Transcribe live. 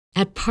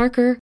At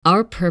Parker,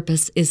 our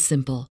purpose is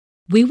simple.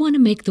 We want to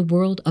make the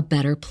world a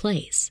better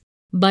place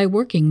by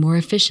working more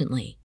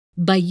efficiently,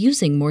 by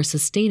using more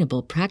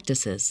sustainable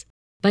practices,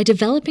 by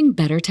developing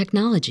better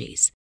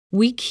technologies.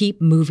 We keep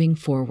moving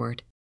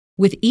forward.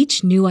 With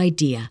each new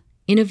idea,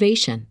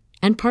 innovation,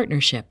 and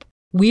partnership,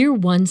 we're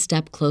one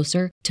step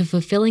closer to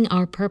fulfilling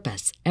our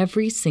purpose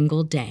every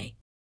single day.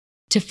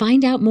 To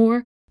find out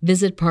more,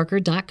 visit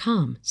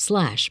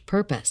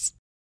parker.com/purpose.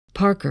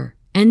 Parker,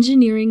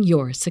 engineering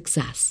your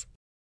success.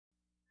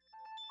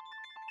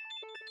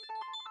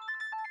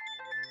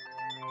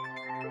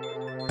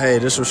 Hey,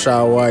 this is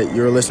Rashad White.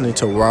 You're listening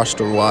to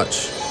Roster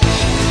Watch.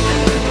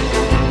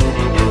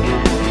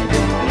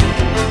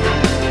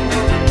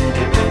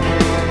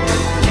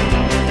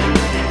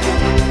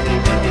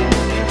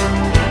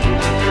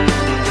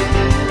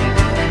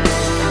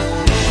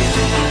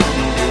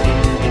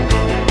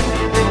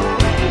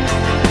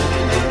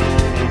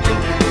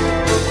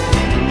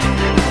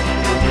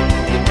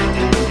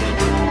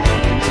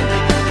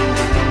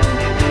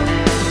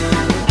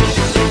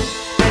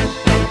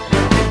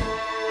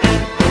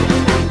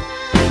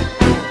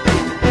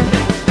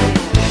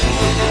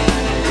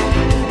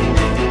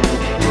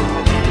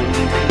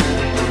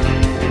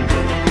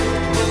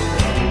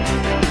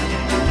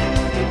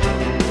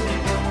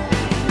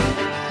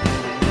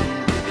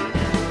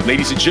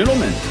 Ladies and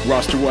gentlemen,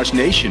 Roster Watch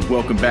Nation,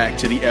 welcome back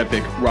to the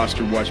Epic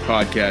Roster Watch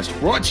podcast,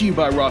 brought to you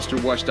by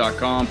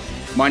rosterwatch.com.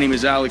 My name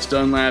is Alex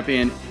Dunlap,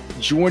 and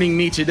joining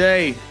me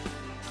today,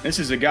 this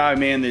is a guy,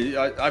 man,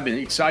 that I've been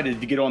excited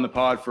to get on the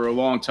pod for a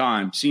long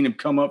time. Seen him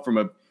come up from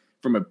a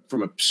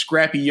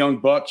scrappy young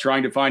buck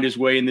trying to find his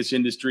way in this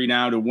industry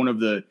now to one of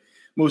the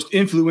most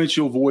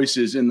influential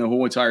voices in the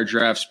whole entire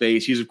draft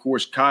space. He's, of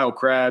course, Kyle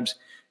Krabs.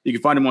 You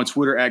can find him on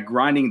Twitter at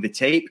Grinding the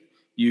Tape.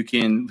 You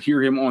can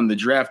hear him on the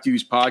Draft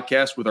Dudes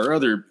podcast with our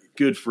other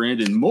good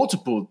friend and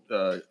multiple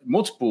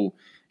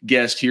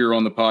guests here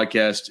on the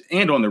podcast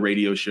and on the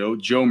radio show,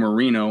 Joe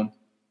Marino.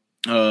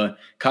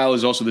 Kyle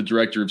is also the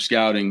director of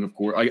scouting, of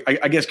course.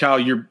 I guess, Kyle,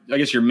 your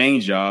main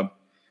job,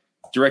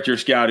 director of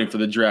scouting for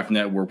the Draft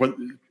Network. What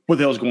the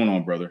hell's going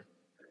on, brother?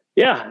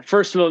 Yeah,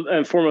 first of all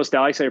and foremost,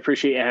 Alex, I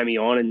appreciate you having me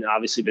on, and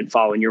obviously been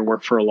following your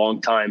work for a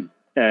long time.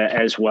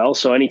 As well.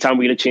 So anytime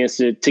we get a chance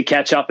to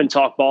catch up and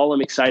talk ball,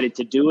 I'm excited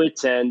to do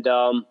it. And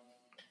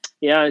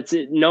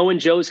knowing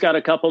Joe's got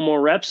a couple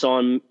more reps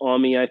on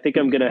me, I think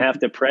I'm going to have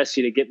to press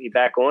you to get me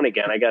back on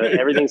again.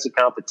 Everything's a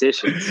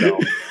competition. So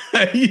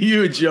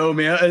you and Joe,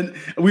 man, and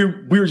we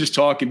were just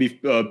talking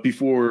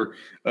before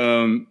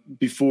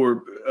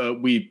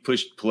we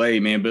pushed play,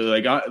 man. But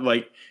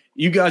like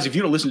you guys, if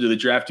you don't listen to the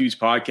Draft Dudes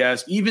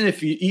podcast, even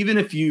if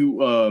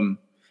you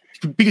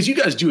because you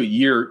guys do it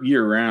year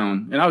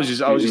round, and I was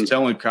just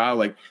telling Kyle,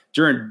 like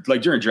during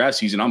draft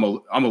season, I'm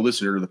a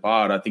listener to the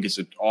pod. I think it's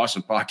an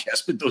awesome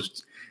podcast, but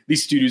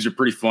these studios are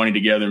pretty funny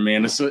together,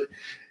 man. It's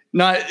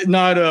not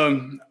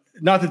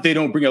that they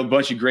don't bring a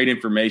bunch of great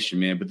information,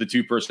 man, but the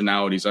two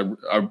personalities, I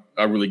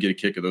really get a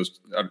kick of those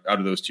out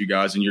of those two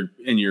guys, and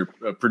your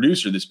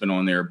producer that's been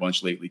on there a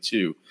bunch lately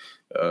too.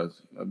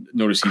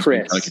 Notice he's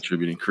been kind of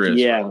contributing, Chris.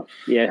 Yeah,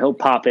 he'll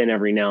pop in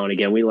every now and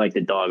again. We like to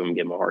dog him and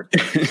give him a hard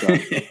time. So.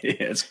 Yeah,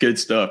 it's good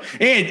stuff.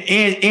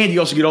 And you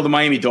also get all the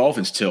Miami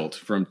Dolphins tilt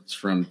from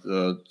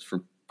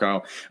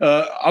Kyle.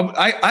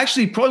 I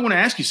actually probably want to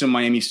ask you some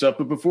Miami stuff,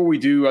 but before we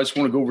do, I just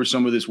want to go over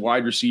some of this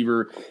wide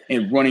receiver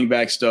and running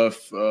back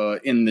stuff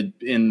in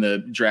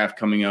the draft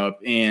coming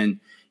up. And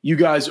you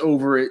guys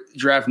over at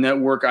Draft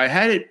Network, I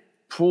had it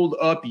pulled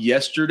up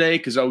yesterday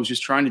because I was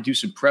just trying to do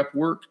some prep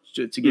work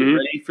to get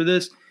ready for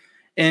this.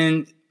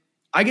 And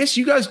I guess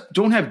you guys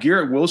don't have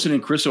Garrett Wilson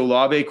and Chris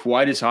Olave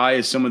quite as high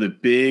as some of the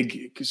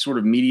big sort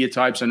of media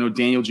types. I know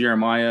Daniel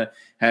Jeremiah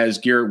has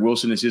Garrett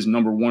Wilson as his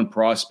number one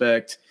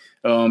prospect.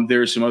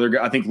 There's some other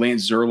guys. I think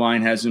Lance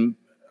Zierlein has him.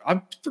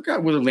 I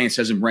forgot whether Lance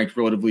has him ranked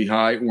relatively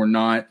high or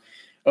not.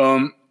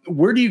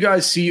 Where do you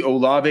guys see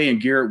Olave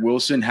and Garrett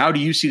Wilson? How do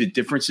you see the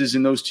differences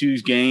in those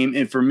two's game?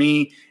 And for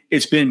me,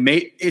 it's been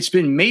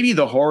maybe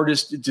the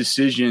hardest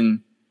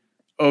decision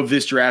of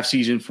this draft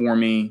season for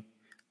me,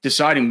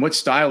 deciding what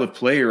style of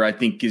player I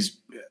think is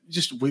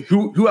just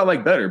who I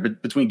like better.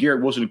 But between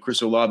Garrett Wilson and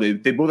Chris Olave,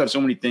 they both have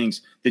so many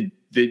things that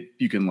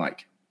you can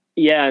like.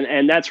 Yeah,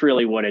 and that's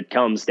really what it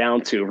comes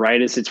down to,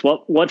 right? It's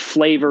what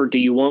flavor do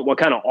you want? What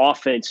kind of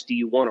offense do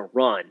you want to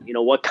run? You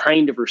know, what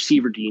kind of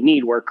receiver do you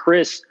need? Where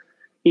Chris,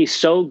 he's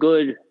so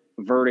good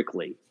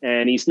vertically,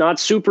 and he's not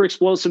super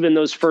explosive in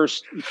those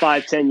first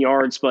 5-10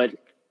 yards, but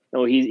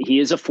he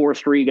is a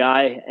 4.3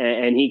 guy,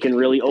 and he can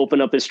really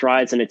open up his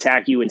strides and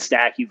attack you and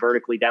stack you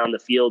vertically down the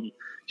field.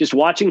 Just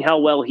watching how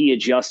well he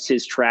adjusts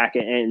his track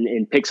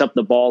and picks up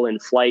the ball in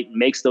flight,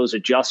 makes those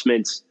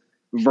adjustments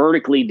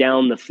vertically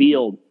down the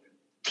field.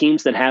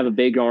 Teams that have a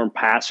big arm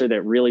passer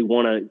that really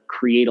want to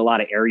create a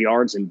lot of air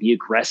yards and be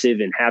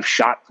aggressive and have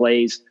shot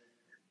plays,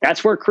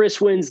 that's where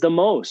Chris wins the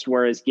most.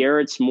 Whereas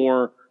Garrett's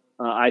more,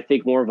 I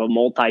think, more of a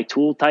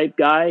multi-tool type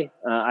guy.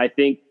 I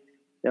think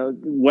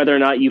whether or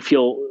not you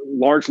feel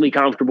largely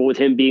comfortable with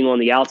him being on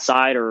the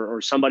outside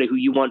or somebody who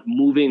you want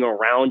moving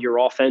around your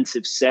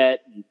offensive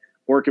set and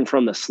working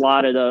from the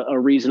slot at a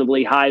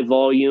reasonably high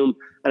volume.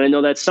 And I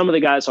know that some of the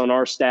guys on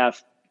our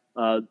staff,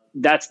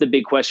 that's the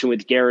big question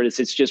with Garrett is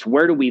it's just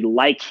where do we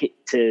like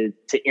to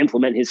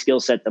implement his skill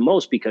set the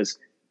most, because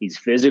he's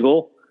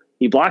physical,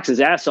 he blocks his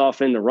ass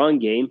off in the run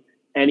game,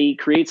 and he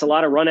creates a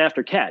lot of run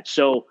after catch.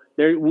 So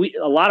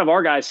a lot of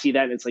our guys see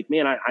that, and it's like,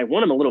 man, I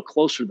want him a little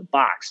closer to the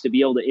box to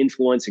be able to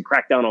influence and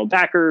crack down on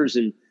backers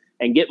and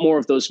get more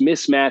of those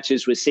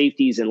mismatches with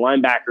safeties and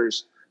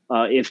linebackers.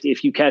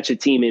 If you catch a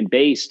team in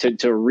base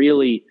to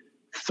really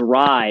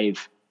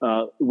thrive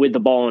with the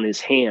ball in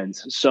his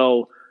hands.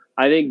 So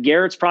I think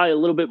Garrett's probably a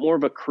little bit more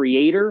of a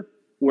creator,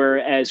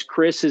 whereas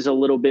Chris is a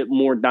little bit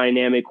more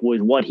dynamic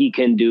with what he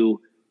can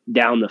do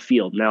down the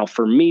field. Now,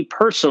 for me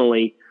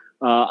personally,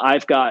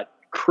 I've got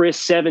Chris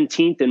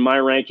 17th in my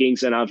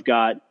rankings, and I've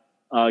got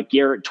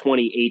Garrett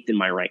 28th in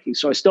my rankings.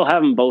 So I still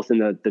have them both in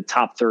the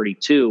top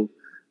 32.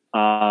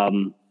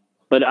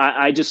 But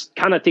I just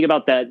kind of think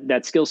about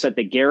that skill set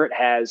that Garrett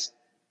has,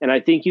 and I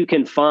think you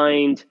can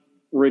find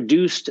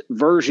reduced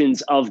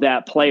versions of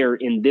that player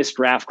in this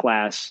draft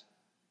class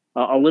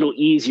a little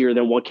easier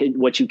than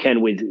what you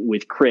can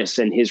with Chris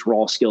and his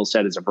raw skill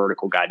set as a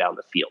vertical guy down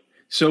the field.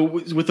 So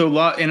with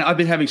Olave, and I've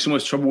been having so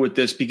much trouble with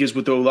this because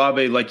with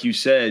Olave, like you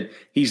said,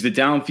 he's the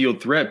downfield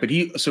threat, but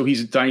he's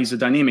a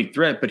dynamic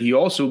threat, but he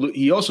also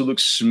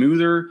looks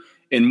smoother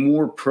and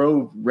more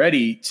pro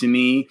ready to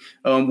me.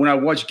 When I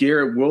watch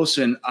Garrett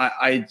Wilson,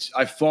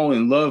 I fall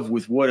in love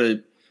with what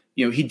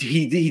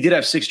he did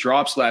have 6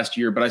 drops last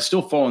year, but I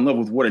still fall in love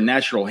with what a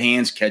natural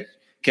hands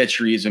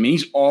catcher he is. I mean,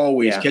 he's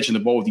always catching the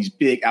ball with these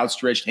big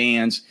outstretched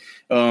hands.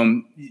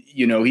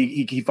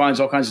 He finds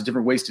all kinds of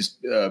different ways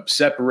to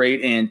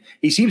separate, and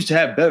he seems to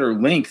have better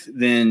length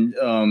than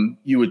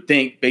you would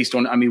think based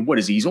on, I mean, what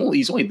is he? He's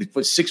only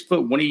 6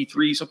 foot,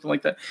 183, something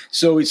like that.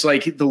 So it's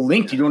like the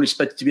length, you don't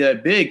expect it to be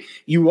that big.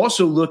 You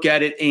also look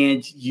at it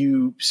and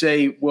you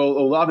say, well,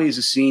 Olave is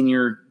a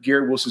senior,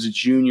 Garrett Wilson's a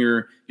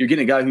junior. You're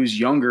getting a guy who's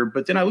younger,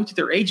 but then I looked at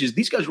their ages.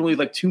 These guys are only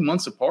like 2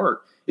 months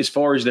apart as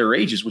far as their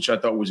ages, which I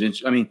thought was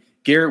interesting. I mean,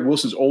 Garrett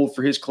Wilson's old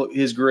for his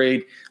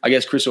grade. I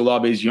guess Chris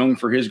Olave is young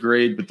for his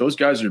grade, but those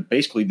guys are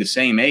basically the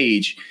same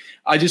age.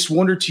 I just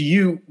wonder to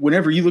you,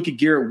 whenever you look at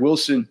Garrett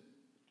Wilson,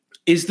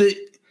 could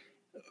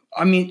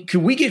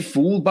we get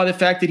fooled by the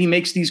fact that he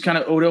makes these kind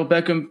of Odell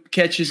Beckham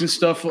catches and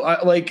stuff?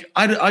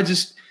 I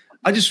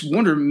just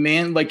wonder,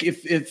 man, like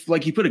if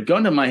like you put a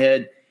gun to my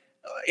head,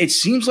 it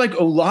seems like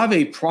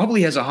Olave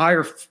probably has a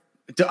higher.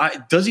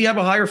 Does he have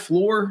a higher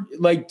floor?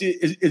 Like,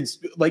 it's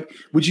like,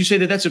 would you say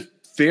that that's a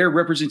fair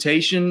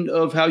representation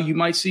of how you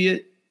might see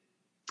it?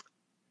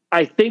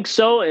 I think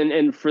so.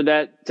 And to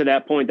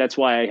that point, that's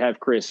why I have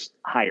Chris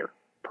higher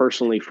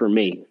personally for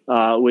me.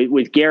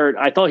 With Garrett,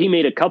 I thought he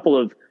made a couple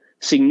of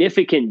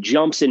significant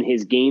jumps in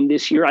his game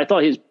this year. I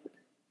thought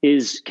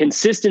his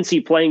consistency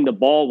playing the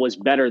ball was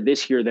better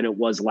this year than it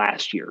was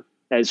last year,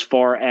 as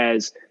far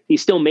as he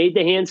still made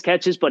the hands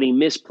catches, but he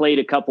misplayed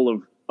a couple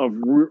of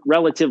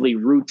relatively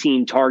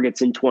routine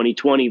targets in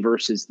 2020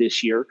 versus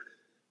this year.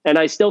 And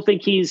I still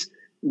think he's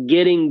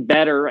getting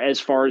better as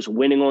far as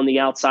winning on the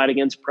outside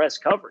against press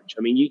coverage.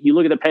 I mean, you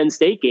look at the Penn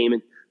State game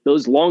and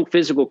those long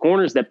physical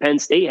corners that Penn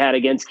State had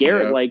against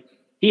Garrett, like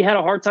he had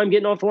a hard time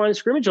getting off the line of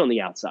scrimmage on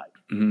the outside.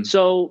 Mm-hmm.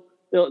 So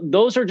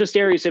those are just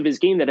areas of his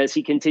game that as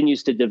he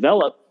continues to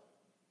develop,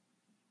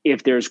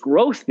 if there's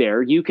growth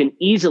there, you can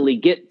easily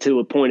get to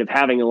a point of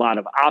having a lot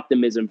of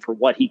optimism for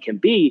what he can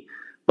be.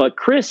 But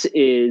Chris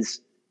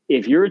is,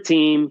 if you're a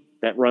team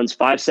that runs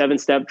 5-7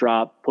 step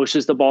drop,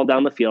 pushes the ball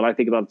down the field, I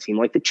think about a team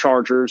like the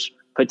Chargers,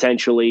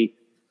 potentially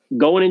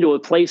going into a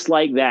place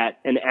like that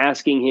and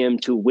asking him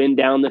to win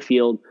down the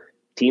field,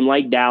 team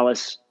like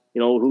Dallas,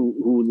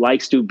 who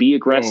likes to be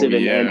aggressive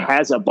and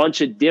has a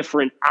bunch of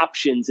different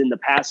options in the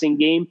passing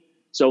game.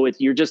 So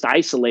you're just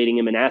isolating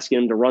him and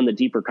asking him to run the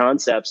deeper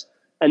concepts.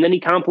 And then he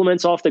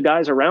complements off the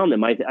guys around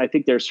him. I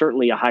think there's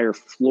certainly a higher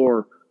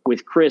floor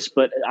with Chris,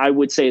 but I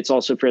would say it's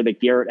also fair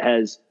that Garrett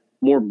has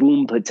more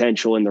boom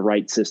potential in the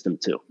right system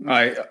too.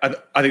 I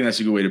think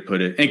that's a good way to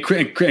put it.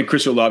 And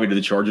Chris Olave to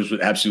the Chargers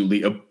would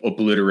absolutely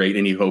obliterate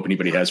any hope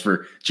anybody has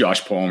for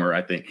Josh Palmer,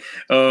 I think.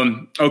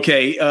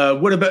 Okay.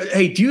 What about,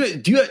 hey, do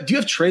you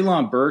have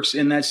Treylon Burks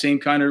in that same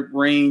kind of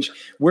range?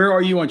 Where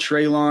are you on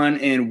Treylon,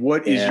 and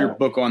what is your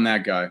book on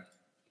that guy?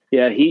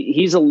 Yeah,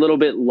 he's a little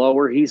bit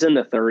lower. He's in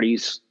the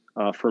 30s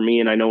for me.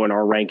 And I know in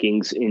our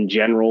rankings in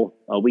general,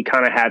 we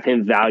kind of have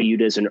him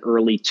valued as an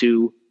early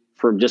 2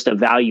 from just a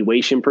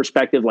valuation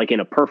perspective, like in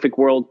a perfect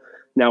world.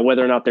 Now,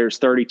 whether or not there's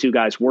 32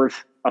 guys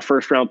worth a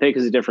first round pick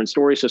is a different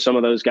story. So some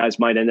of those guys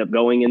might end up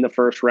going in the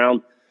first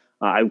round.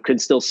 I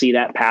could still see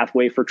that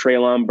pathway for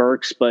Treylon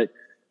Burks, but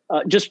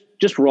just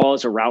raw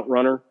as a route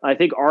runner. I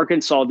think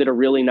Arkansas did a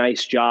really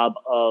nice job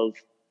of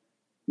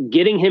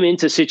getting him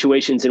into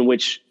situations in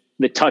which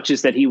the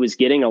touches that he was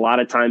getting a lot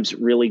of times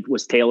really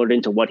was tailored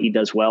into what he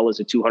does well as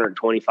a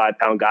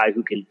 225-pound guy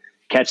who can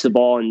catch the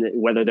ball, and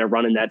whether they're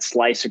running that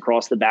slice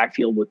across the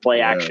backfield with play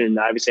action,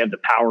 obviously have the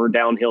power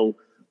downhill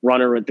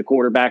runner at the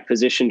quarterback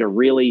position to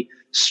really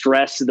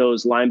stress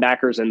those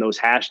linebackers and those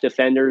hash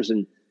defenders.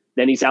 And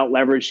then he's out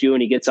leveraged you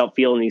and he gets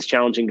upfield and he's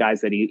challenging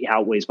guys that he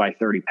outweighs by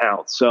 30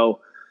 pounds. So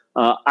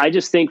I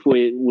just think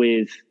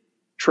with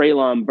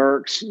Treylon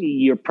Burks,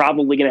 you're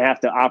probably going to have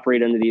to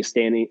operate under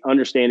the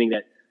understanding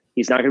that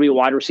he's not going to be a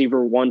wide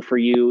receiver one for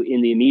you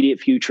in the immediate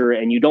future.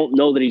 And you don't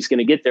know that he's going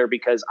to get there,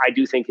 because I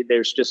do think that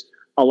there's just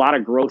a lot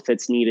of growth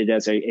that's needed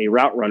as a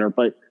route runner.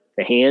 But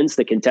the hands,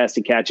 the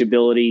contested catch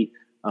ability,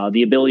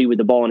 the ability with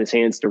the ball in his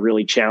hands to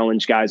really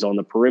challenge guys on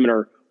the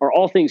perimeter are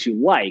all things you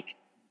like.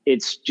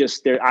 It's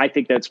just there. I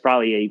think that's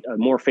probably a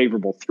more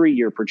favorable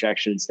 3-year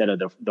projection instead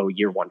of the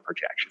year one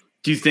projection.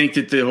 Do you think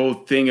that the whole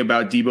thing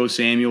about Deebo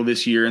Samuel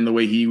this year and the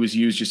way he was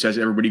used just has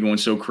everybody going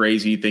so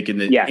crazy, thinking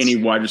that any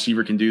wide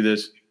receiver can do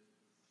this?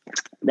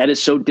 That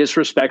is so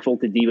disrespectful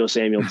to Deebo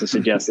Samuel to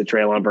suggest that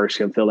Treylon Burks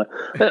can fill that.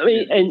 I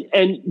mean,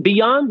 and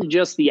beyond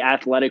just the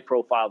athletic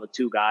profile of the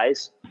two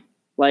guys,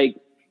 like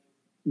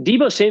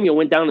Deebo Samuel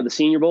went down to the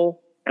Senior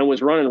Bowl and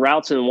was running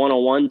routes in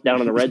 101 down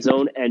in the red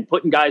zone and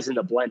putting guys in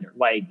the blender.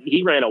 Like,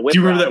 he ran a whip route. Do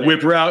you remember that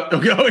whip route?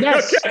 Okay.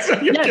 Yes.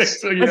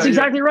 Yes. That's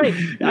exactly right.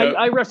 Yeah.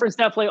 I reference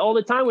that play all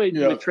the time with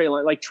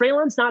Treylon. Like,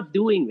 Treylon's not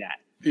doing that.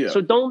 Yeah.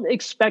 So don't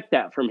expect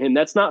that from him.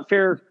 That's not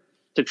fair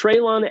to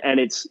Treylon,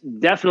 and it's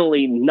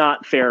definitely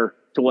not fair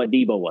to what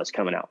Deebo was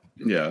coming out.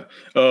 Yeah.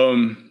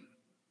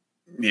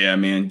 Yeah,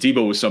 man,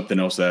 Deebo was something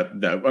else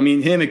that I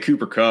mean, him and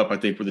Cooper Kupp, I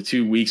think, were the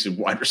 2 weeks of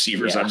wide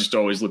receivers. I just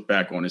always look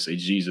back on and say,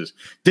 Jesus.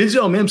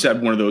 Denzel Mims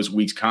had one of those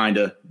weeks, kind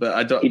of, but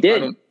I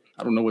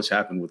don't know what's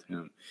happened with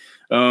him.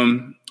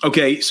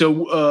 Okay,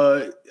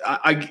 so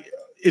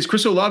is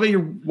Chris Olave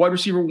your wide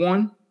receiver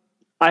one?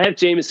 I have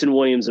Jameson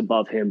Williams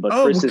above him, but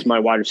Chris is my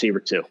wide receiver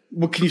two.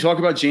 Well, can you talk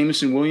about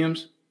Jameson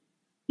Williams?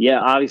 Yeah,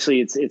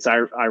 obviously it's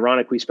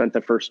ironic we spent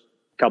the first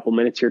couple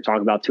minutes here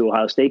talking about two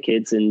Ohio State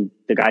kids, and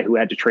the guy who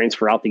had to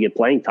transfer out to get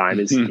playing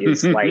time is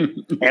like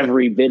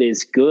every bit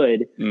as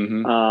good.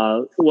 Mm-hmm.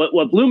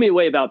 What blew me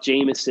away about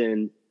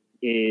Jameson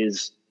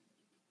is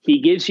he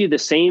gives you the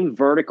same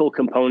vertical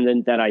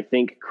component that I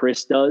think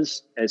Chris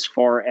does, as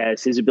far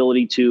as his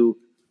ability to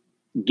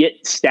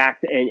get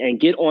stacked and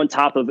get on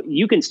top of.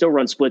 You can still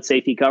run split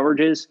safety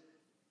coverages,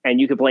 and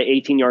you can play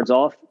 18 yards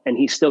off, and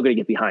he's still going to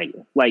get behind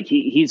you. Like,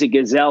 he's a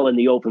gazelle in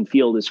the open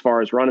field as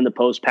far as running the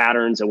post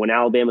patterns. And when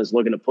Alabama's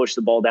looking to push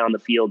the ball down the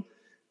field,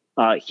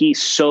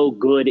 he's so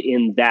good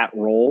in that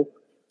role.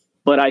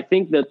 But I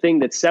think the thing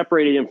that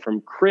separated him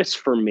from Chris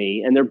for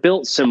me, and they're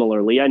built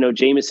similarly. I know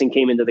Jameson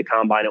came into the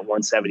combine at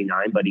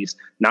 179, but he's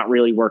not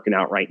really working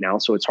out right now.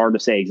 So it's hard to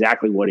say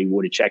exactly what he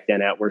would have checked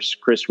in at, where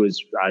Chris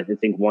was, I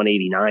think,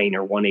 189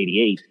 or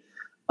 188.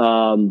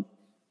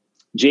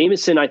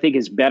 Jameson, I think,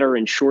 is better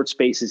in short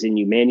spaces, and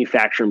you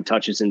manufacture him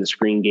touches in the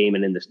screen game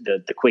and in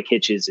the quick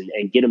hitches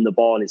and get him the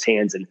ball in his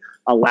hands and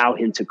allow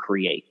him to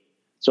create.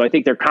 So I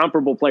think they're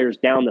comparable players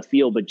down the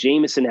field, but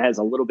Jameson has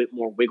a little bit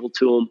more wiggle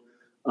to him,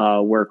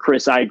 where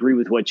Chris, I agree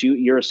with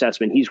your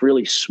assessment. He's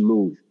really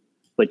smooth,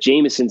 but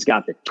Jameson's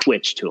got the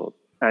twitch to him.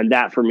 And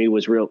that for me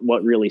was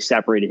what really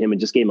separated him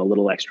and just gave him a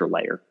little extra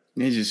layer.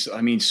 He's just,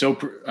 so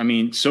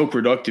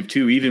productive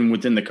too, even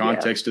within the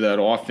context of that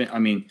offense. I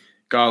mean,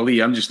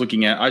 golly, I'm just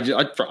looking at.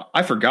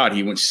 I forgot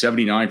he went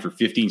 79 for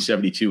 15,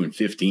 72, and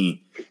 15,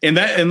 and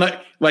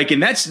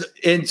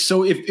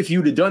so if you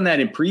would have done that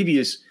in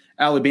previous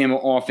Alabama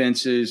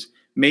offenses,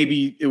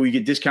 maybe it would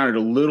get discounted a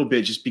little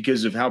bit just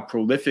because of how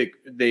prolific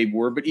they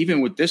were. But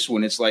even with this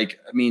one, it's like,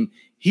 I mean,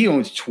 he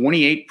owns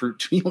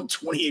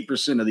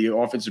 28% of the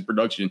offensive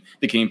production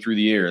that came through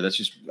the air. That's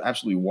just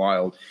absolutely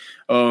wild.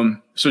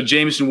 So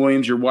Jameson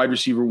Williams, your wide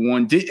receiver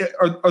one.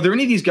 Are there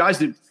any of these guys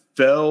that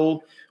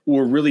fell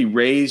or really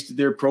raised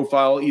their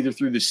profile either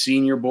through the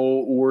Senior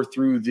Bowl or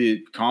through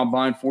the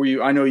combine for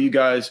you? I know you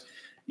guys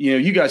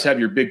have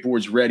your big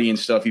boards ready and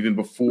stuff even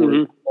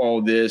before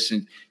all this.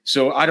 And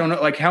so I don't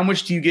know, like, how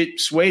much do you get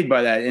swayed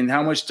by that? And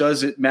how much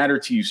does it matter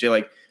to you? Say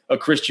like a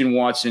Christian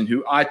Watson,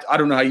 who I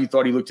don't know how you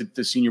thought he looked at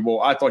the Senior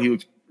Bowl. I thought he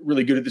looked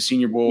really good at the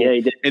Senior Bowl. Yeah,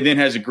 he did. And then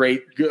has a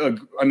great,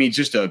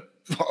 just a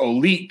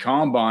elite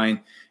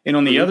combine. And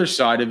on the other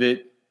side of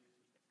it,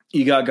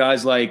 you got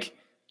guys like,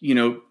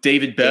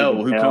 David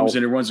Bell, who comes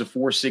in and runs a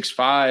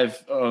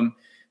 4.65.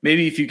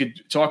 Maybe if you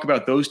could talk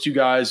about those two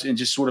guys and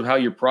just sort of how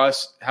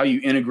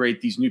you integrate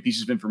these new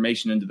pieces of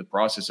information into the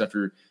process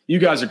after you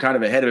guys are kind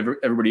of ahead of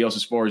everybody else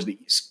as far as the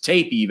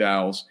tape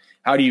evals.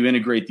 How do you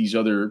integrate these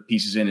other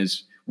pieces in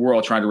as we're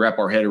all trying to wrap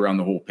our head around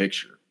the whole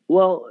picture?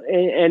 Well,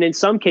 and in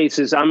some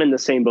cases, I'm in the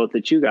same boat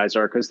that you guys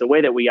are, because the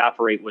way that we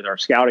operate with our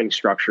scouting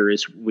structure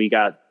is we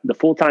got the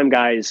full-time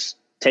guys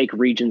take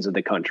regions of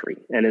the country.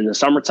 And in the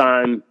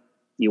summertime,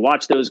 you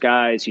watch those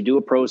guys, you do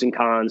a pros and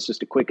cons,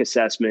 just a quick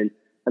assessment,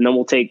 and then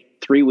we'll take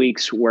 3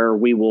 weeks where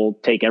we will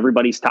take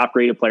everybody's top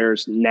graded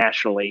players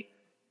nationally,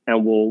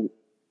 and we'll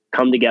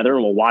come together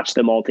and we'll watch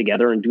them all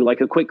together and do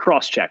like a quick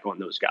cross check on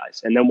those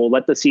guys. And then we'll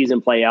let the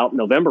season play out.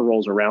 November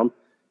rolls around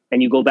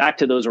and you go back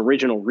to those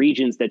original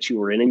regions that you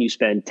were in, and you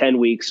spend 10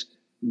 weeks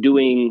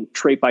doing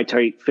trait by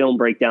trait film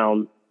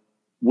breakdown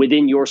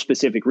within your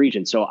specific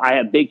region. So I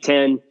have Big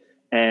Ten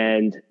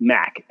and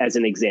MAC as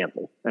an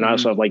example. And I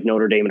also have like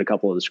Notre Dame and a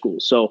couple of the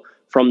schools. So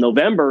from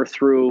November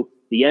through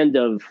the end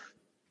of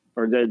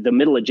or the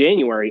middle of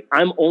January,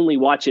 I'm only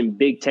watching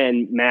Big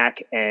Ten,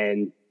 MAC,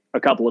 and a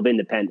couple of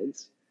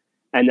independents.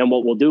 And then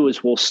what we'll do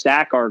is we'll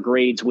stack our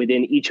grades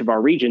within each of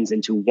our regions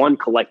into one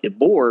collective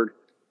board.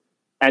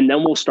 And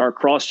then we'll start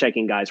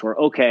cross-checking guys where,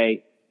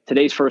 okay,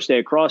 today's first day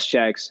of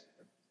cross-checks,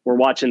 we're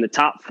watching the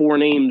top 4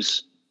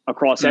 names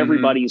across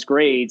everybody's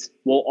grades.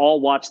 We'll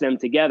all watch them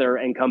together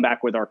and come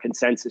back with our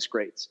consensus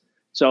grades.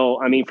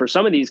 So, I mean, for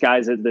some of these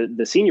guys at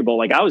the Senior Bowl,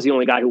 like I was the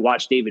only guy who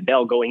watched David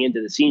Bell going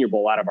into the Senior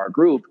Bowl out of our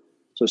group.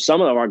 So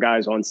some of our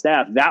guys on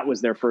staff, that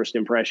was their first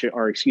impression,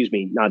 or excuse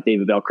me, not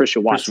David Bell,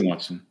 Christian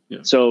Watson. Yeah.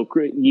 So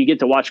you get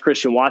to watch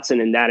Christian Watson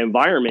in that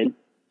environment,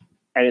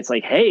 and it's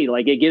like, hey,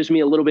 like it gives me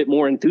a little bit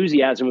more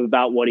enthusiasm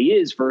about what he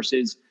is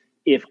versus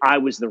if I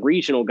was the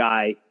regional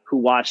guy who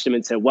watched him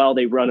and said, well,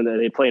 they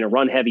play in a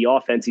run heavy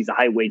offense. He's a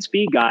high weight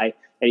speed guy,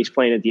 and he's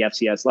playing at the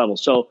FCS level.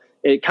 So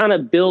it kind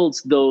of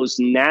builds those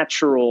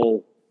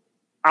natural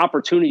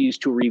opportunities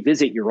to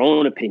revisit your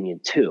own opinion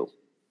too.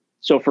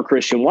 So for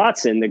Christian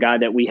Watson, the guy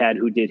that we had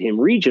who did him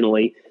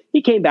regionally,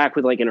 he came back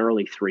with like an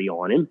early 3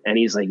 on him. And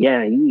he's like, yeah,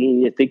 I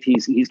think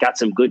he's got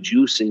some good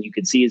juice and you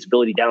could see his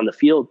ability down the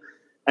field.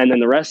 And then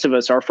the rest of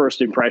us, our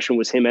first impression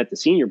was him at the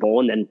Senior Bowl.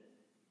 And then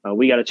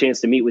we got a chance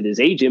to meet with his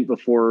agent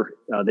before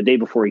the day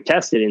before he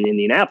tested in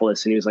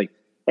Indianapolis. And he was like,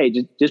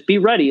 hey, just be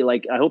ready.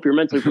 Like, I hope you're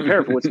mentally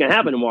prepared for what's going to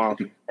happen tomorrow.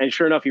 And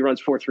sure enough, he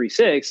runs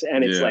 4.36.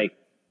 And it's like,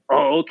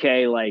 oh,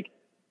 okay. Like,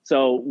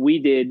 so we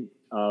did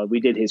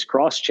his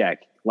cross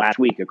check last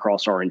week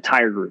across our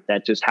entire group.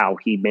 That's just how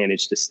he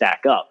managed to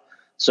stack up.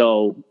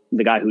 So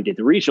the guy who did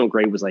the regional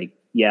grade was like,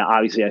 yeah,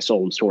 obviously I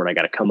sold him short. I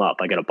got to come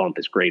up. I got to bump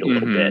his grade a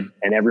little bit.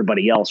 And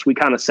everybody else, we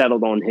kind of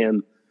settled on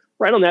him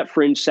right on that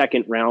fringe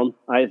second round.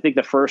 I think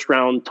the first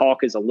round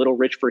talk is a little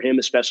rich for him,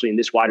 especially in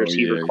this wide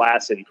receiver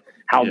class and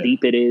how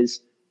deep it is.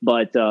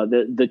 But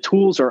the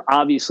tools are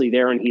obviously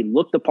there, and he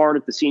looked the part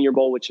at the Senior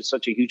Bowl, which is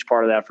such a huge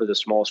part of that for the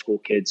small school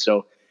kids.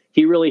 So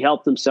he really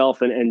helped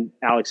himself. And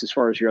Alex, as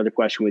far as your other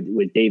question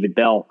with David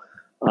Bell,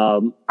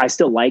 I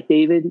still like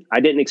David.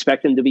 I didn't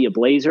expect him to be a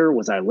Blazer.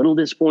 Was I a little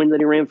disappointed that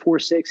he ran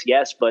 4.6?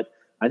 Yes, but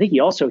I think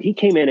he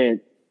came in at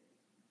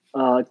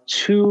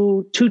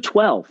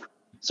 212.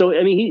 So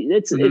I mean,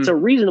 it's a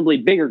reasonably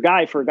bigger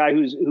guy for a guy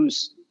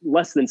who's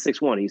less than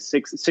 6'1". He's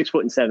 6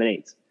 foot and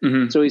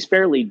 7/8. So he's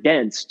fairly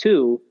dense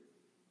too.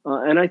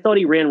 And I thought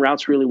he ran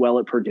routes really well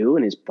at Purdue,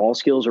 and his ball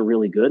skills are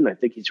really good. And I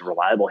think he's a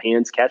reliable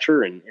hands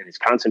catcher, and his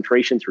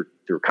concentration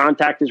through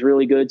contact is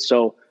really good.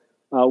 So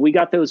we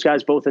got those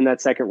guys both in that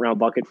second round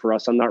bucket for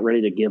us. I'm not ready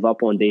to give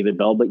up on David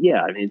Bell, but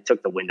yeah, I mean, it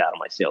took the wind out of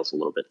my sails a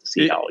little bit to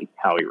see how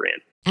he ran.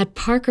 At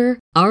Parker,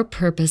 our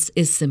purpose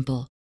is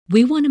simple.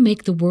 We want to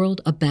make the world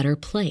a better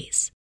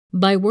place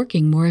by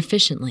working more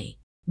efficiently,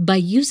 by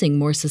using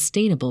more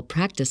sustainable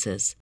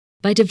practices,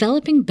 by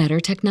developing better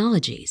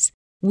technologies.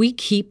 We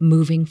keep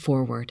moving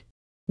forward.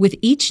 With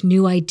each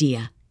new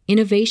idea,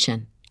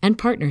 innovation, and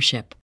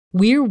partnership,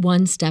 we're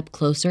one step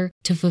closer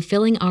to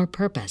fulfilling our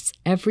purpose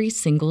every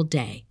single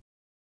day.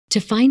 To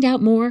find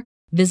out more,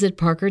 visit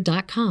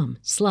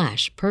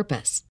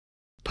parker.com/purpose.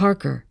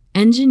 Parker,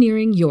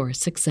 engineering your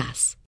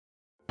success.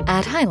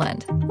 At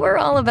Highland, we're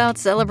all about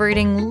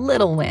celebrating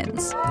little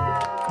wins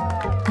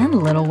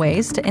and little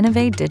ways to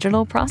innovate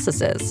digital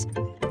processes.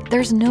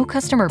 There's no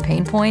customer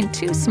pain point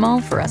too small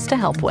for us to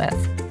help with.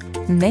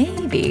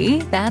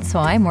 Maybe that's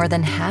why more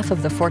than half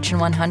of the Fortune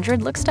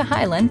 100 looks to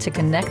Highland to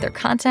connect their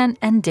content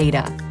and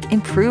data,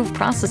 improve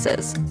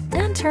processes,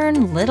 and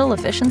turn little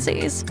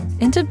efficiencies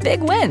into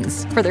big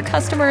wins for their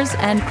customers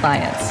and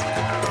clients.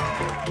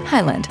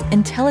 Highland,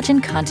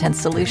 intelligent content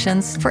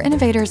solutions for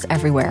innovators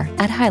everywhere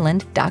at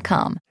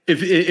highland.com.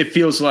 It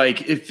feels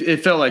like it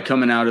felt like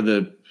coming out of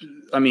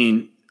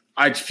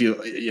I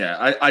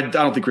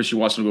don't think Christian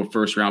Watson will go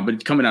first round,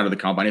 but coming out of the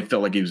combine, it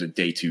felt like it was a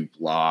day 2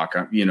 block.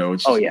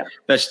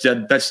 That's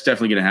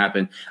definitely going to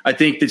happen. I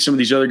think that some of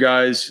these other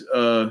guys,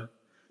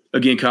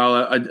 again,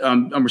 Kyle,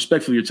 I'm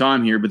respectful of your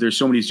time here, but there's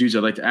so many dudes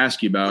I'd like to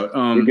ask you about.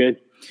 You're good.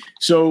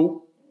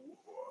 So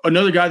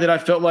another guy that I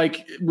felt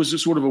like was a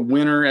sort of a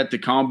winner at the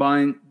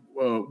combine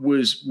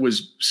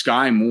was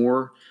Sky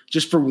Moore.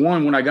 Just for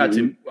one, when I got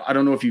to, I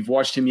don't know if you've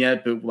watched him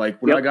yet, but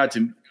like when I got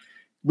to.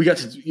 We got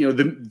to,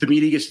 the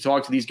media gets to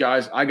talk to these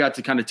guys. I got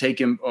to kind of take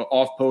him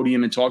off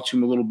podium and talk to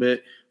him a little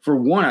bit. For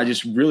one, I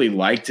just really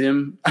liked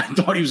him. I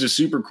thought he was a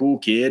super cool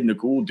kid and a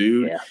cool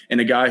dude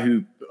and a guy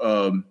who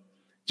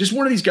just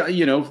one of these guys,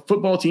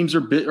 football teams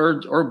are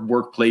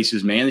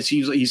workplaces, man.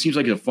 He seems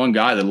like a fun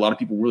guy that a lot of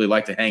people really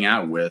like to hang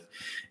out with.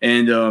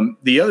 And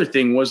the other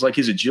thing was like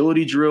his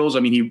agility drills. I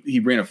mean, he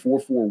ran a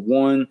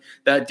 4.41.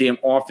 That damn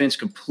offense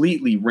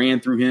completely ran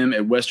through him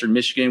at Western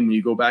Michigan. When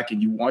you go back and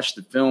you watch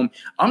the film,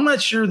 I'm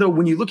not sure though.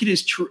 When you look at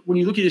his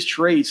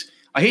traits,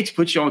 I hate to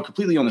put you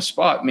completely on the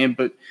spot, man,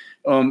 but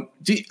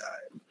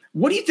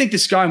what do you think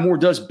this Sky Moore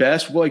does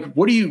best? Like,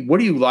 what do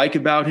you like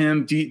about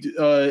him?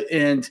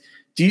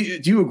 Do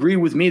you agree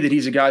with me that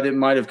he's a guy that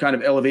might have kind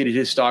of elevated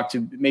his stock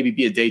to maybe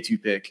be a day 2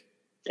 pick?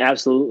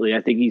 Absolutely.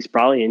 I think he's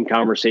probably in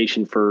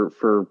conversation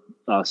for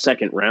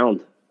second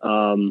round.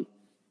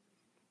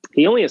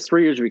 He only has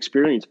 3 years of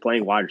experience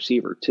playing wide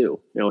receiver too.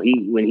 You know,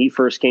 when he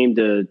first came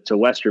to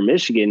Western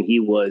Michigan, he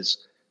was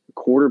a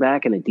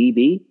quarterback and a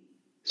DB.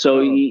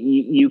 So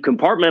you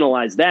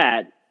compartmentalize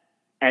that,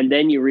 and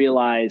then you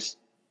realize,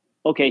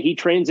 okay, he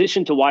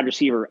transitioned to wide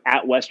receiver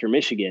at Western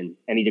Michigan,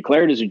 and he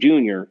declared as a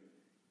junior.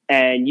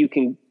 And you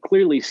can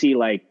clearly see,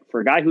 like,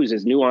 for a guy who's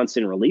as nuanced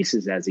in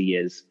releases as he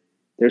is,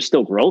 there's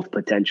still growth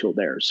potential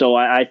there. So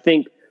I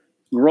think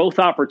growth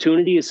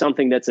opportunity is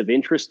something that's of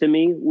interest to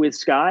me with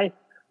Sky.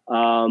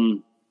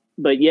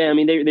 But yeah, I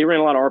mean, they ran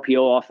a lot of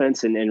RPO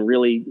offense and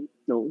really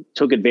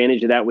took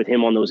advantage of that with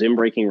him on those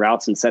in-breaking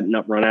routes and setting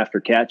up run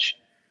after catch.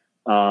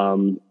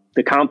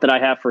 The comp that I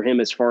have for him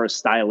as far as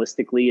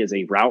stylistically as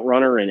a route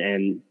runner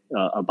and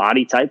a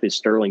body type is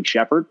Sterling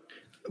Shepard.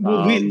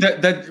 Well,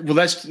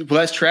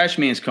 that's Trash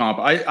Man's comp.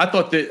 I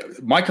thought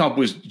that my comp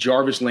was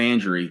Jarvis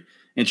Landry,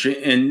 and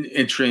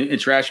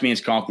Trash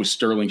Man's comp was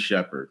Sterling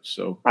Shepard.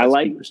 So I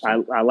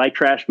like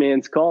Trash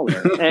Man's call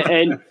there.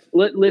 and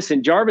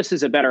listen, Jarvis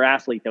is a better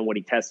athlete than what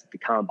he tested at the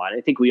combine.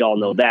 I think we all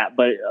know that.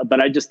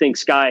 But I just think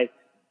Sky,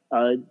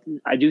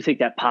 I do think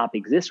that pop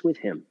exists with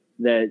him.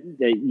 That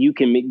you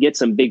can get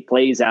some big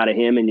plays out of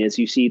him, and as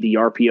you see the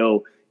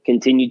RPO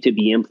continue to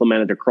be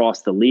implemented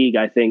across the league,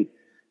 I think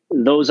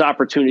those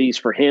opportunities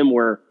for him,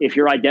 where if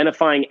you're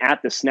identifying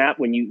at the snap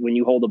when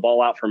you hold the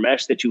ball out for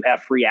mesh that you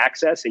have free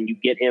access and you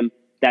get him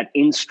that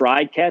in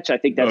stride catch, I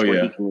think that's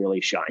where he can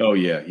really shine. Oh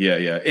yeah.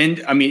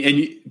 And I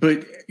mean,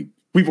 but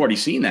we've already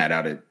seen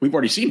that we've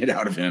already seen it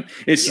out of him.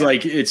 It's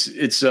like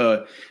it's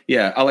I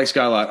like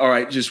Sky a lot. All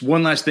right, just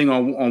one last thing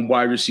on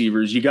wide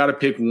receivers. You got to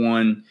pick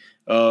one.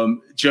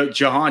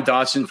 Jahan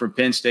Dotson from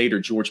Penn State or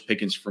George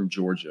Pickens from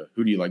Georgia?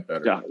 Who do you like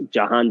better?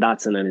 Jahan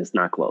Dotson, and it's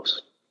not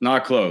close.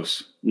 Not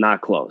close.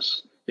 Not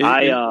close.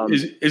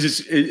 Is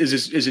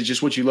it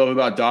just what you love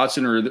about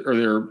Dotson, or are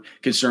there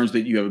concerns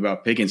that you have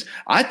about Pickens?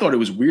 I thought it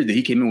was weird that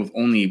he came in with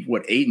only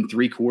 8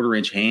 3/4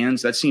 inch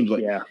hands. That seems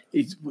like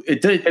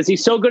it did, because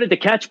he's so good at the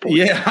catch point.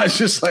 Yeah, I was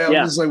just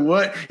like,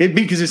 what?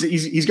 Because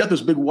he's got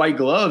those big white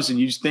gloves, and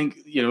you just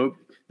think they look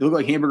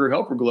like hamburger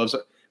helper gloves.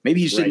 Maybe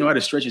he just didn't know how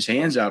to stretch his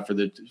hands out for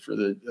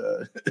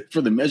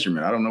the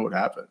measurement. I don't know what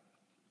happened.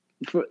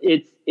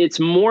 It's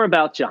more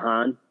about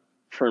Jahan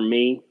for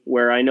me,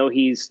 where I know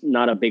he's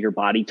not a bigger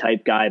body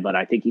type guy, but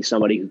I think he's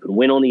somebody who can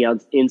win on the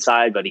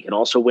inside, but he can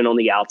also win on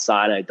the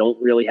outside. I don't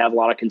really have a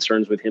lot of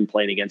concerns with him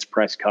playing against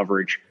press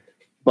coverage.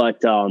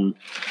 But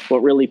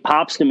what really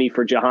pops to me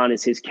for Jahan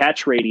is his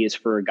catch radius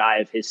for a guy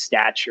of his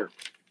stature,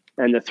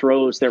 and the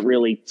throws that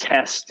really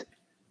test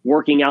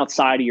working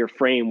outside of your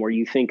frame, where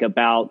you think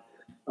about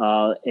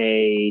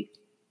Wan'Dale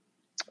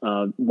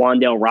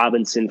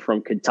Robinson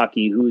from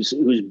Kentucky, who's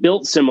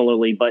built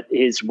similarly, but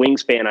his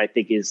wingspan, I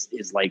think, is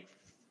like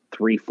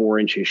 3-4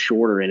 inches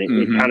shorter. And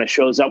it kind of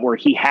shows up where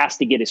he has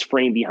to get his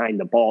frame behind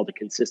the ball to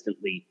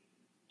consistently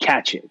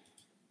catch it.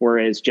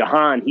 Whereas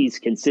Jahan, he's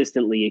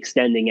consistently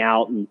extending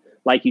out. And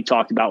like you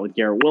talked about with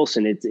Garrett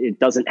Wilson, it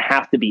doesn't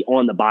have to be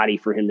on the body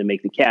for him to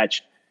make the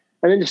catch.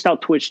 And then just how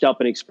twitched up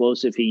and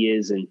explosive he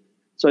is. And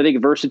so I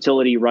think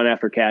versatility, run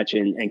after catch,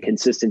 and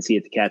consistency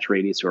at the catch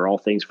radius are all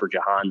things for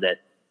Jahan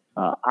that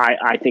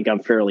I think I'm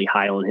fairly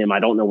high on him.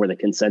 I don't know where the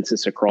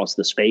consensus across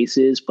the space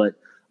is, but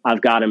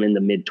I've got him in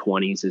the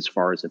mid-20s as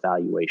far as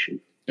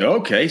evaluation.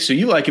 Okay, so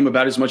you like him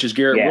about as much as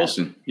Garrett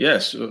Wilson.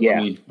 Yes. Yeah.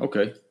 I mean,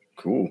 okay,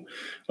 cool.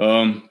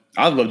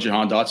 I love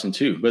Jahan Dotson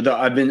too, but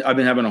I've been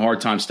having a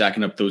hard time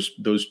stacking up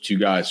those two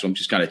guys, so I'm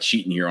just kind of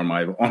cheating here on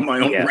my own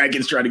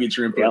rankings, trying to get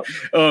your input.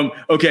 Yep.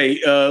 Okay,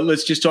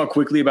 let's just talk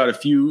quickly about a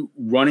few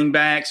running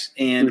backs,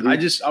 and I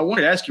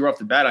wanted to ask you off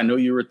the bat. I know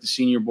you were at the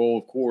Senior Bowl,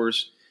 of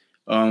course.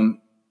 What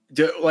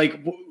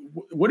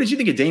did you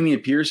think of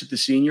Dameon Pierce at the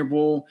Senior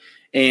Bowl?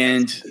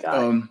 And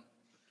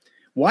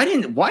why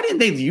didn't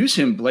they use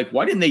him? Like,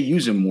 why didn't they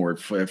use him more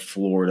at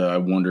Florida? I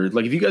wondered.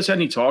 Like, have you guys had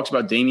any talks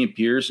about Dameon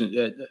Pierce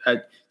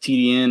at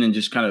TDN and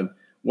just kind of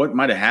what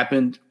might have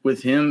happened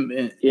with him?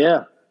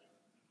 Yeah,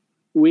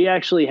 we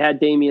actually had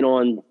Dameon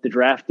on the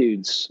Draft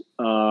Dudes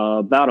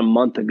about a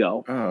month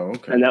ago. Oh,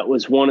 okay. And that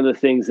was one of the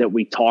things that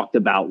we talked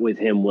about with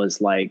him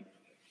was like,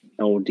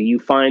 do you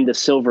find the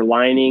silver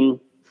lining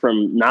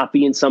from not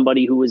being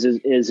somebody who was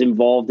as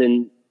involved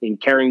in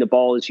carrying the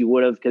ball as you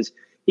would have? Because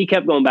he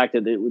kept going back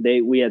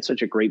to we had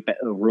such a great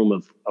room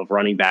of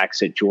running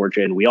backs at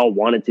Georgia, and we all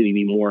wanted to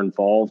be more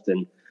involved.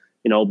 And,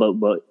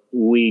 but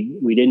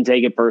we didn't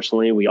take it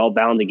personally. We all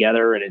bound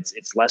together, and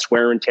it's less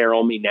wear and tear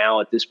on me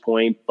now at this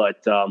point.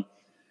 But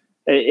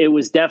it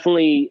was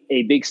definitely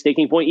a big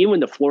sticking point. Even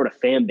the Florida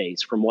fan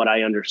base, from what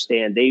I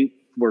understand, they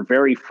were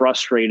very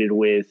frustrated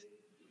with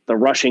the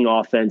rushing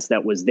offense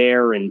that was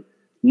there and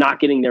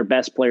not getting their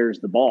best players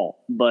the ball.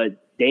 But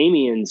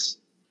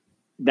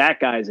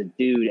that guy's a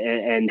dude,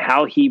 and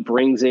how he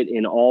brings it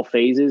in all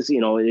phases,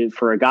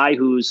 for a guy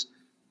who's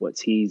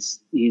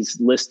he's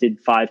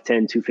listed 5'10",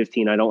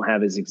 215. I don't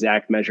have his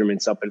exact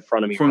measurements up in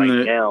front of me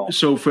now.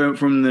 So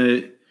from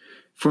the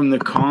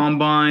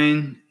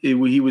combine, he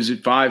was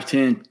at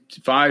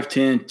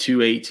 5'10",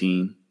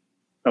 218.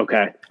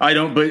 Okay. I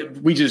don't, but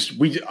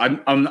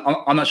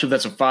I'm not sure if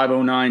that's a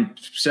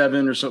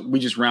 509.7 or something. We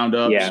just round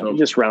up. Yeah, so.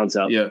 just rounds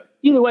up. Yeah.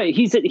 Either way,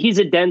 he's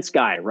a dense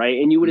guy,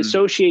 right? And you would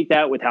associate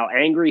that with how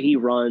angry he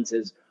runs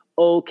as,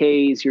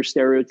 okay, he's your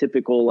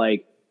stereotypical,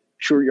 like,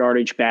 short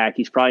yardage back.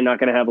 He's probably not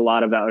going to have a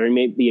lot of, or he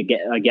may be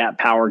a gap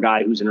power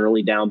guy who's an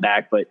early down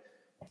back, but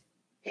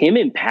him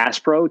in pass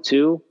pro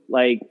too,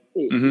 like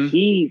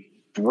he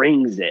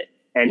brings it,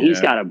 and he's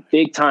got a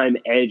big time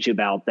edge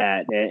about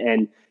that.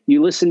 And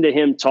you listen to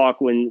him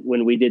talk when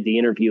we did the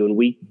interview,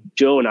 and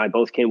Joe and I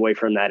both came away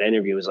from that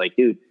interview. It was like,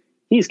 dude,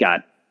 he's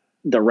got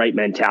the right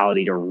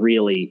mentality to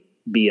really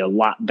be a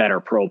lot better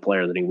pro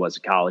player than he was a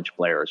college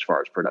player as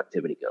far as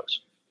productivity goes.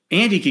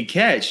 And he could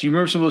catch. You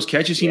remember some of those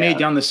catches he made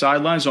down the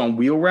sidelines on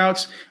wheel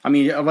routes? I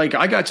mean, like,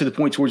 I got to the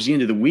point towards the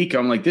end of the week,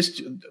 I'm like, this,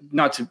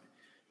 not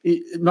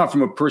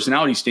from a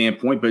personality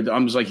standpoint, but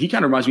I'm just like, he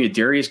kind of reminds me of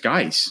Darius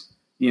Geis.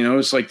 You know,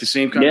 it's like the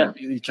same kind of,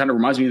 he kind of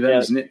reminds me of that,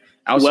 isn't it?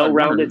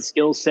 Well-rounded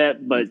skill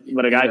set, but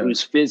a guy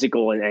who's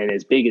physical and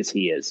as big as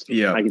he is.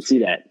 Yeah. I can see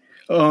that.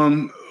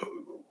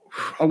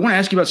 I want to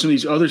ask you about some of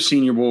these other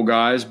Senior Bowl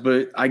guys,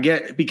 but I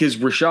get, because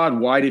Rachaad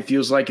White, it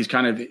feels like, is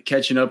kind of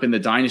catching up in the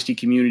dynasty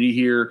community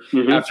here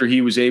after he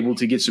was able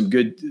to get some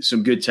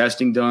good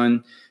testing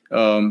done.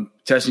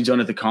 Testing done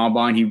at the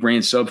combine. He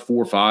ran sub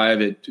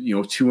 4.5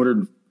 at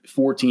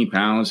 214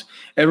 pounds.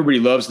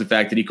 Everybody loves the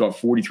fact that he caught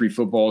 43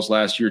 footballs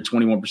last year,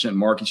 21%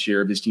 market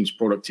share of his team's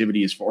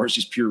productivity as far as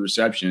just pure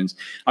receptions.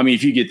 I mean,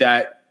 if you get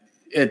that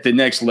at the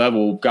next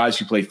level, guys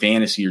who play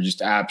fantasy are just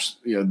apps.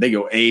 They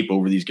go ape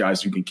over these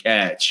guys who can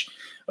catch.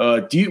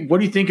 What do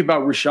you think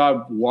about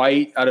Rachaad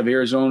White out of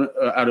Arizona?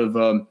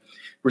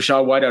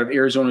 Rachaad White out of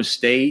Arizona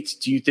State.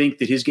 Do you think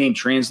that his game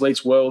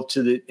translates well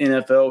to the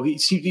NFL?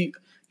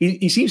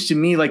 He seems to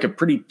me like a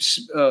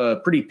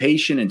pretty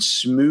patient and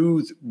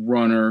smooth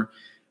runner.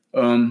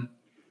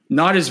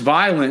 Not as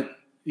violent,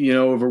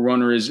 of a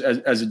runner as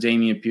a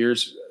Dameon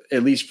Pierce,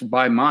 at least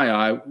by my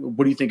eye.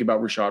 What do you think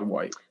about Rachaad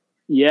White?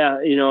 Yeah,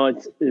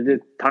 the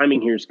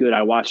timing here is good.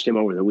 I watched him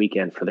over the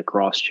weekend for the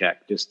cross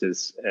check, just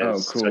as cool.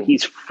 So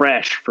he's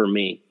fresh for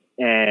me.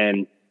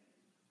 And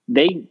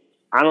I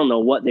don't know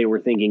what they were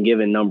thinking,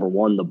 giving number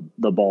one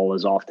the ball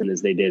as often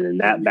as they did in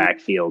that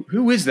backfield.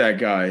 Who is that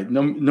guy?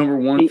 Number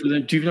one for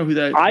them? Do you know who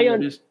that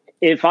is?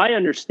 If I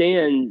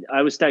understand,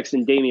 I was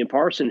texting Damian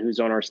Parson, who's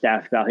on our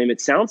staff, about him.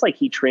 It sounds like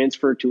he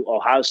transferred to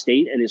Ohio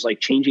State and is like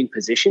changing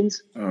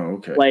positions.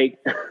 Oh, okay.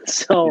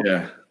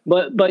 Yeah.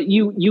 But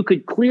you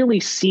could clearly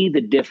see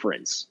the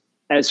difference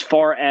as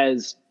far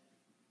as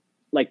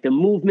like the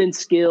movement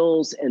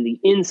skills and the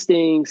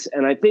instincts.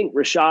 And I think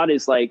Rachaad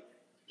is like,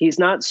 he's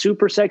not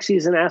super sexy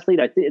as an athlete.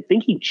 I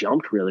think he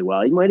jumped really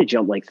well. He might have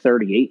jumped like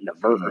 38 in a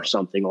vert or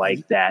something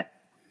like that.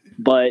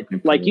 But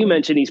like you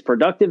mentioned, he's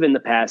productive in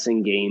the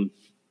passing game.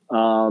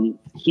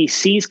 He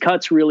sees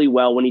cuts really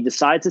well. When he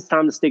decides it's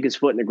time to stick his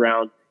foot in the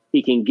ground,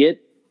 he can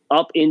get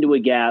up into a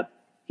gap.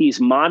 He's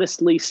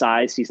modestly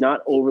sized. He's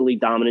not overly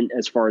dominant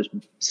as far as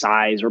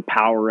size or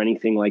power or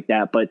anything like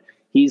that, but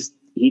he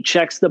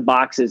checks the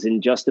boxes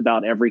in just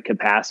about every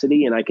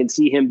capacity. And I can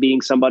see him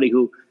being somebody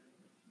who,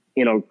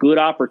 good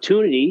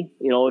opportunity,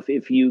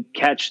 if you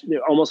catch,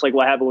 almost like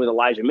what happened with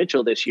Elijah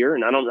Mitchell this year.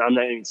 And I'm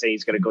not even saying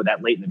he's going to go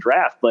that late in the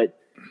draft, but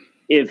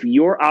if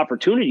your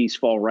opportunities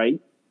fall right,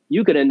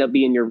 you could end up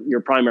being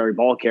your primary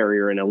ball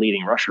carrier and a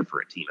leading rusher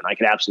for a team. And I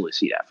could absolutely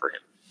see that for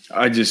him.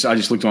 I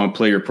just looked on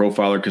Player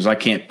Profiler because I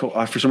can't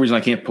for some reason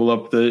I can't pull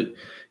up the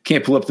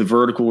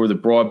vertical or the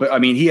broad, but I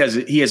mean he has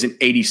an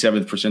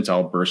 87th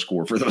percentile burst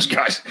score for those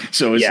guys.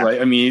 So it's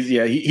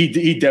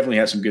he definitely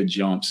has some good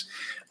jumps.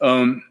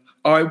 All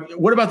right,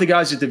 what about the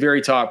guys at the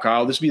very top,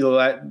 Kyle? This will be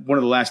one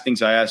of the last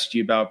things I asked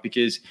you about,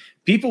 because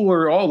people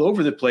were all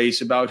over the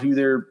place about who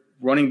their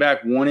running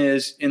back one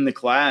is in the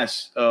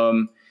class.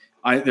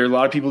 There are a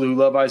lot of people who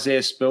love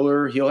Isaiah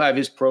Spiller. He'll have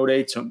his pro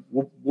day.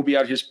 We'll be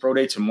out at his pro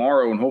day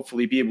tomorrow and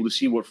hopefully be able to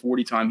see what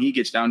 40 time he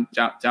gets down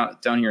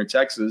here in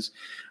Texas.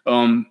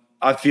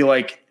 I feel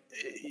like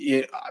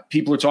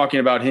people are talking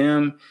about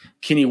him.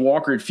 Kenny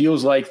Walker, it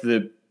feels like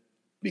the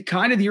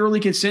early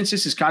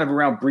consensus is kind of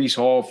around Breece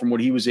Hall from what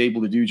he was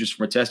able to do just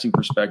from a testing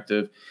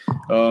perspective.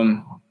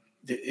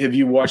 Have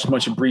you watched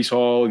much of Breece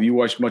Hall? Have you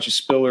watched much of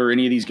Spiller,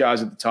 any of these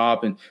guys at the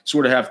top, and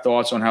sort of have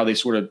thoughts on how they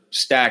sort of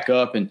stack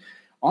up? And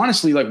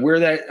honestly, like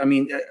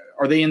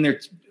are they in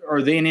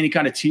any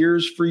kind of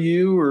tiers for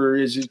you, or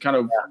is it kind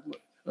of,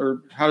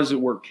 or how does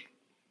it work?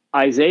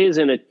 Isaiah's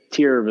in a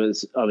tier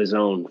of his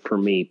own for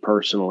me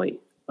personally.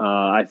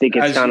 I think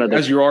it's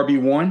as your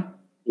RB1.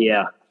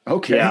 Yeah.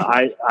 Okay.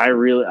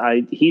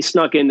 Yeah. He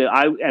snuck into,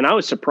 and I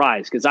was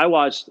surprised because I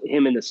watched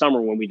him in the summer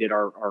when we did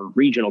our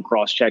regional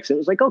cross checks. It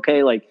was like,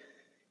 okay, like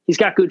he's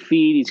got good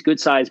feet. He's good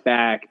size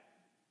back.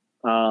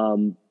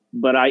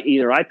 But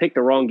I picked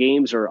the wrong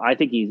games, or I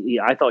think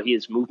I thought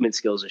his movement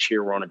skills this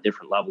year were on a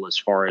different level as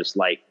far as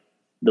like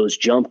those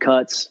jump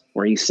cuts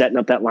where he's setting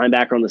up that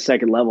linebacker on the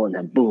second level and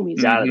then boom,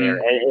 he's out of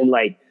there. And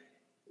like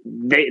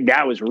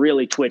that was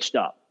really twitched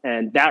up,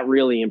 and that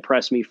really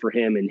impressed me for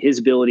him and his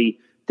ability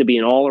to be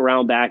an all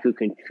around back who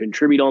can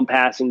contribute on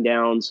passing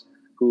downs,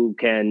 who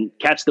can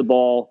catch the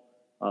ball,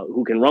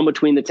 who can run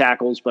between the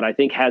tackles, but I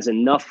think has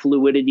enough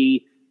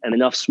fluidity and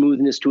enough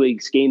smoothness to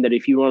his game that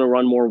if you want to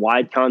run more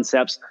wide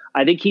concepts,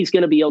 I think he's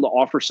going to be able to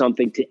offer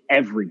something to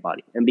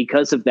everybody. And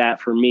because of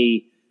that, for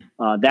me,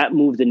 that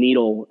moved the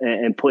needle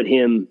and put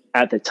him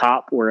at the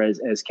top. Whereas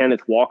as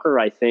Kenneth Walker,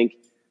 I think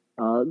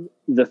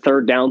the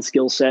third down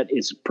skill set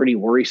is pretty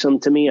worrisome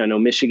to me. I know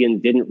Michigan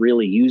didn't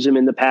really use him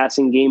in the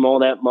passing game all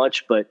that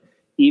much, but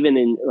even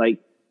in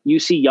you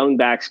see young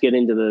backs get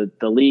into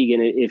the league,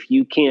 and if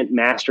you can't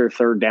master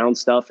third down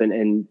stuff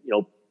and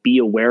be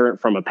aware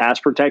from a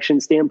pass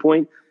protection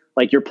standpoint,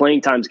 your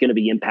playing time is going to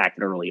be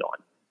impacted early on.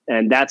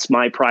 And that's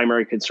my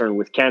primary concern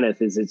with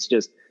Kenneth is it's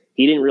just,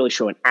 he didn't really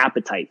show an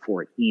appetite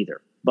for it either.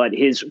 But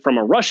from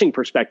a rushing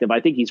perspective, I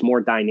think he's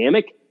more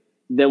dynamic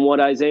than what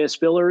Isaiah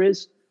Spiller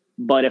is.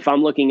 But if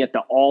I'm looking at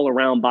the all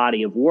around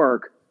body of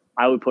work,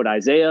 I would put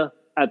Isaiah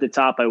at the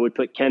top. I would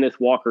put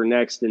Kenneth Walker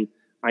next. And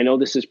I know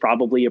this is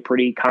probably a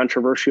pretty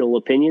controversial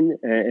opinion,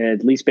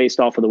 at least based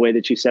off of the way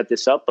that you set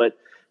this up, but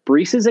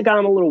Breece is a guy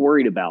I'm a little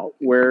worried about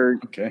where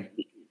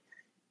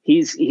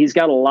he's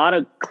got a lot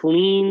of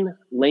clean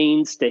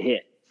lanes to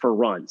hit for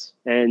runs.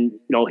 And,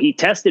 he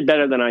tested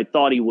better than I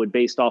thought he would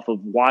based off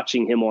of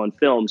watching him on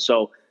film.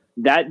 So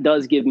that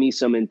does give me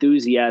some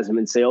enthusiasm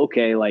and say,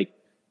 okay,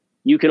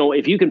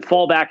 if you can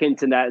fall back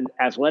into that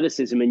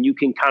athleticism and you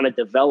can kind of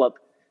develop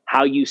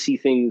how you see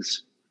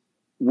things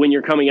when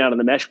you're coming out of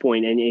the mesh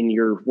point and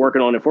you're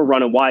working on, if we're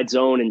running wide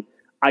zone and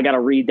I got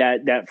to read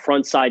that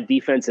front side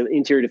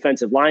interior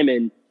defensive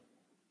lineman,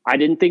 I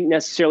didn't think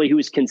necessarily he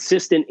was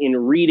consistent in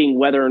reading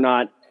whether or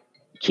not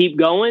keep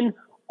going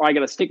or I got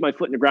to stick my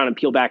foot in the ground and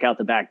peel back out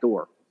the back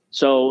door.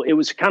 So it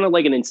was kind of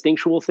like an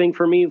instinctual thing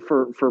for me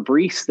for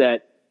Breece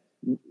that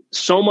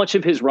so much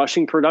of his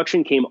rushing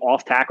production came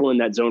off tackle in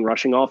that zone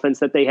rushing offense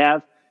that they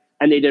have.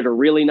 And they did a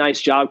really nice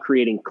job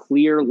creating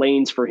clear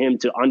lanes for him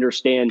to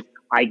understand,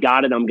 I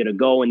got it, I'm going to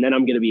go, and then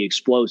I'm going to be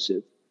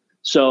explosive.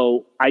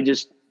 So either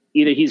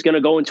he's going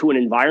to go into an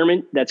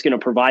environment that's going to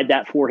provide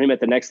that for him at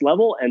the next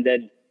level. And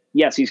then,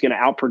 yes, he's going to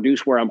outproduce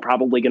where I'm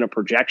probably going to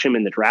project him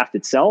in the draft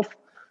itself.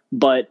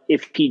 But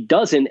if he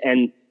doesn't,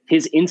 and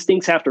his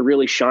instincts have to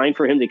really shine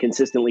for him to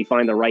consistently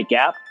find the right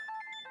gap,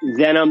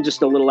 then I'm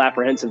just a little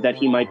apprehensive that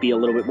he might be a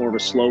little bit more of a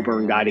slow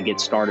burn guy to get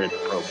started at the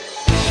program.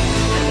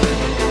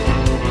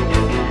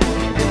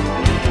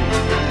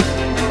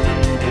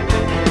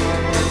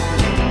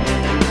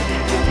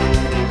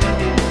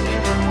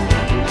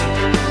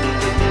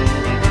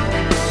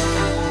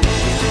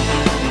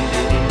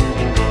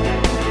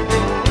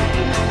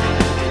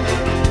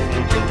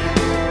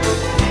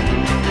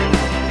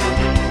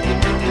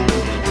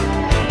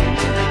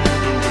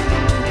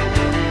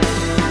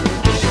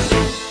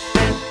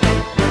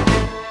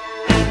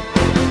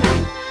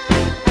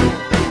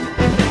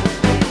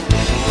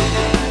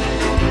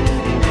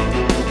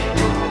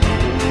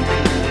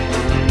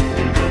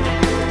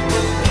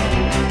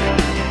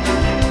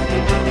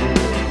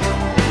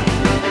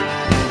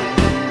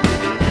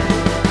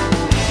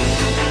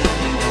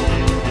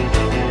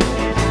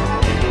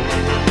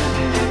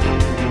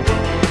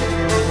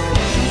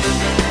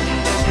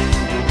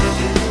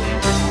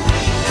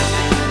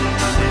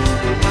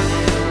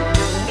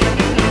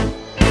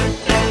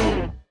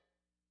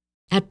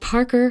 At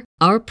Parker,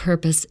 our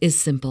purpose is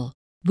simple.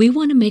 We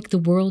want to make the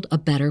world a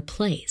better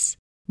place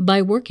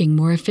by working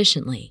more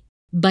efficiently,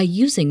 by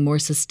using more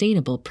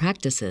sustainable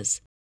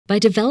practices, by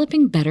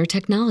developing better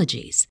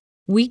technologies.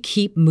 We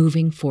keep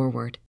moving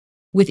forward.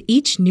 With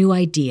each new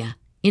idea,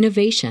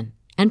 innovation,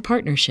 and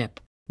partnership,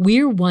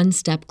 we're one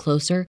step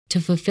closer to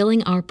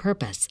fulfilling our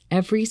purpose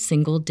every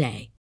single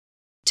day.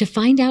 To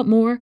find out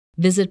more,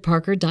 visit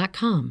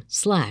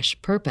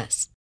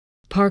parker.com/purpose.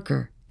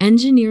 Parker,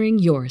 engineering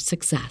your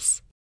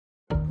success.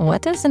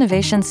 What does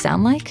innovation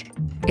sound like?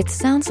 It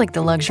sounds like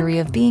the luxury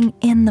of being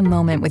in the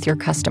moment with your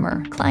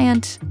customer,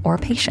 client, or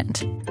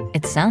patient.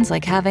 It sounds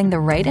like having the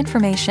right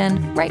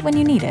information right when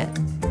you need it.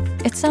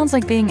 It sounds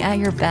like being at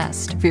your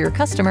best for your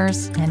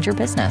customers and your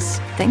business.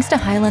 Thanks to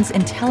Hyland's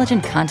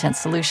intelligent content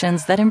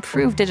solutions that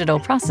improve digital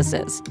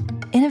processes,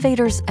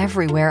 innovators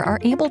everywhere are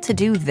able to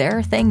do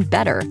their thing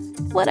better,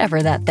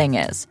 whatever that thing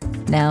is.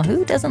 Now,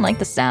 who doesn't like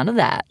the sound of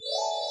that?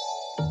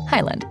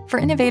 Hyland, for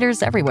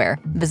innovators everywhere.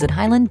 Visit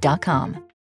hyland.com.